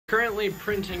Currently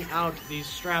printing out these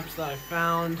straps that I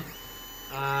found.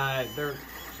 They're,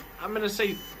 I'm gonna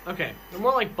say, okay, they're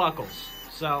more like buckles.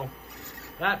 So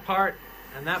that part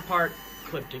and that part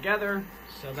clip together,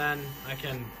 so then I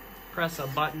can press a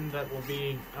button that will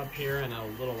be up here in a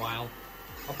little while.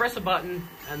 I'll press a button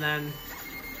and then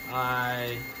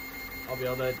I'll be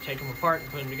able to take them apart and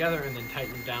put them together and then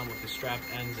tighten them down with the strap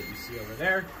ends that you see over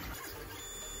there.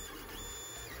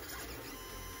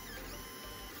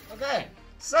 Okay,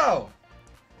 so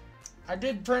I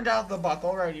did print out the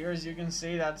buckle right here. As you can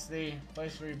see, that's the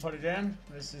place where you put it in.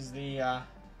 This is the,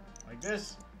 like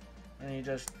this, and you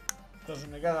just put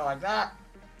them together like that.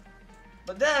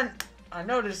 But then I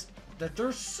noticed that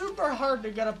they're super hard to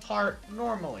get apart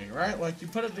normally, right? Like you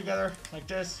put it together like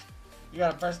this, you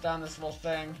gotta press down this little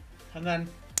thing, and then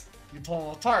you pull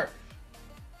them apart.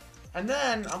 And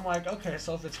then I'm like, okay,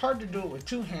 so if it's hard to do it with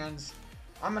two hands,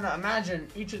 I'm gonna imagine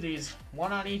each of these,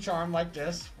 one on each arm like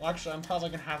this. Well, actually, I'm probably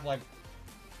gonna have like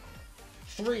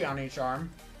 3 on each arm,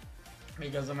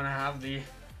 because I'm gonna have the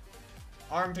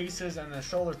arm pieces and the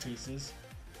shoulder pieces,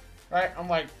 right? I'm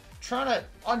like, trying to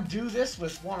undo this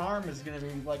with one arm is gonna be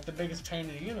like the biggest pain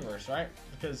in the universe, right?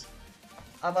 Because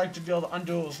I'd like to be able to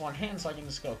undo it with one hand, so I can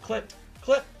just go clip,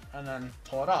 clip, and then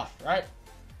pull it off, right?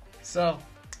 So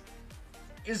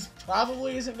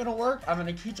probably isn't gonna work. I'm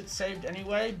gonna keep it saved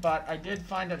anyway, but I did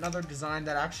find another design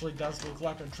that actually does look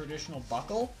like a traditional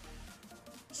buckle.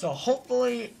 So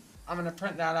hopefully I'm gonna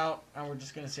print that out and we're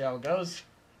just gonna see how it goes.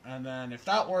 And then if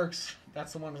that works,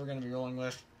 that's the one we're gonna be rolling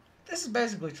with. This is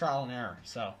basically trial and error,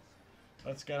 so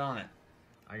let's get on it.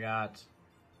 I got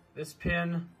this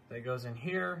pin that goes in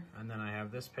here, and then I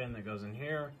have this pin that goes in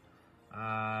here.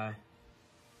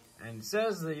 And it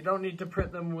says that you don't need to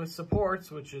print them with supports,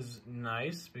 which is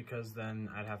nice, because then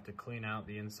I'd have to clean out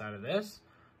the inside of this.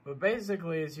 But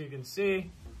basically, as you can see,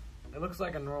 it looks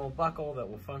like a normal buckle that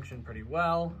will function pretty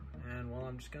well. And well,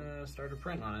 I'm just gonna start a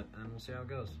print on it, and we'll see how it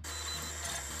goes.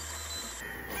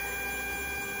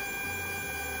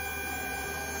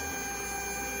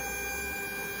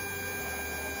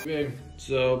 Okay,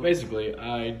 so basically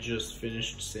I just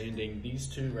finished sanding these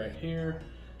two right here.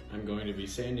 I'm going to be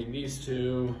sanding these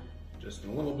two just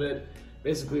in a little bit.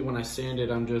 Basically when I sand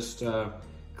it, I'm just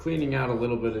cleaning out a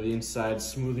little bit of the inside,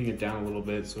 smoothing it down a little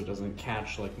bit so it doesn't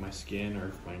catch like my skin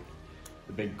or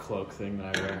the big cloak thing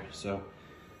that I wear. So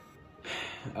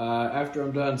after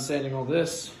I'm done sanding all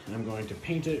this, I'm going to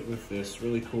paint it with this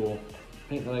really cool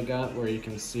paint that I got, where you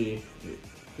can see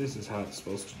this is how it's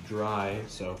supposed to dry,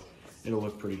 so it'll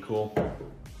look pretty cool.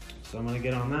 So I'm gonna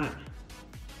get on that.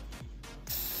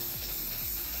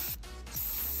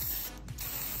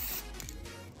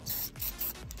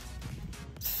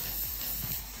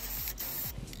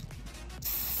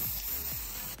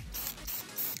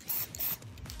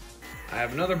 I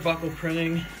have another buckle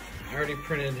printing. I already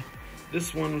printed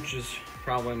this one, which is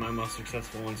probably my most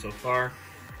successful one so far.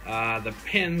 The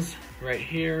pins right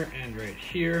here and right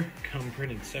here come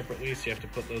printed separately, so you have to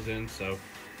put those in. So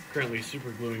currently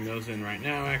super gluing those in right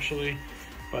now, actually.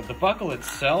 But the buckle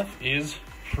itself is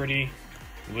pretty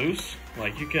loose.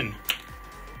 Like you can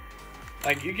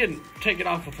take it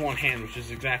off with one hand, which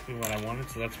is exactly what I wanted.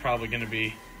 So that's probably gonna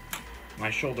be my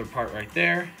shoulder part right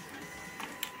there.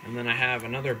 And then I have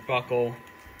another buckle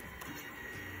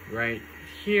right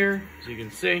here, as you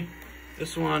can see.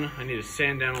 This one I need to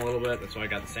sand down a little bit, that's why I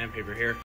got the sandpaper here.